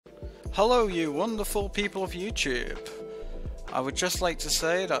Hello you wonderful people of YouTube. I would just like to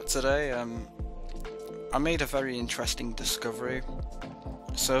say that today I made a very interesting discovery.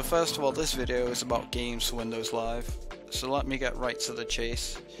 So first of all, this video is about games for Windows Live, so let me get right to the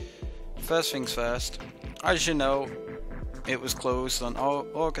chase. First things first, as you know, it was closed on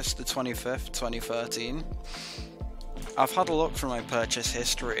August the 25th, 2013. I've had a look through my purchase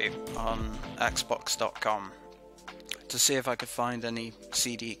history on Xbox.com to see if I could find any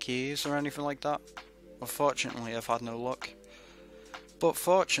CD keys or anything like that. Unfortunately, I've had no luck. But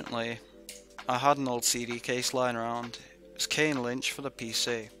fortunately, I had an old CD case lying around. It's Kane Lynch for the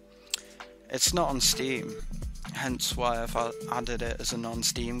PC. It's not on Steam, hence why I've added it as a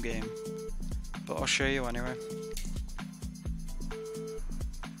non-Steam game. But I'll show you anyway.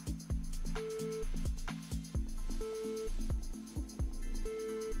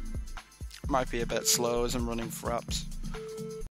 Might be a bit slow as I'm running fraps.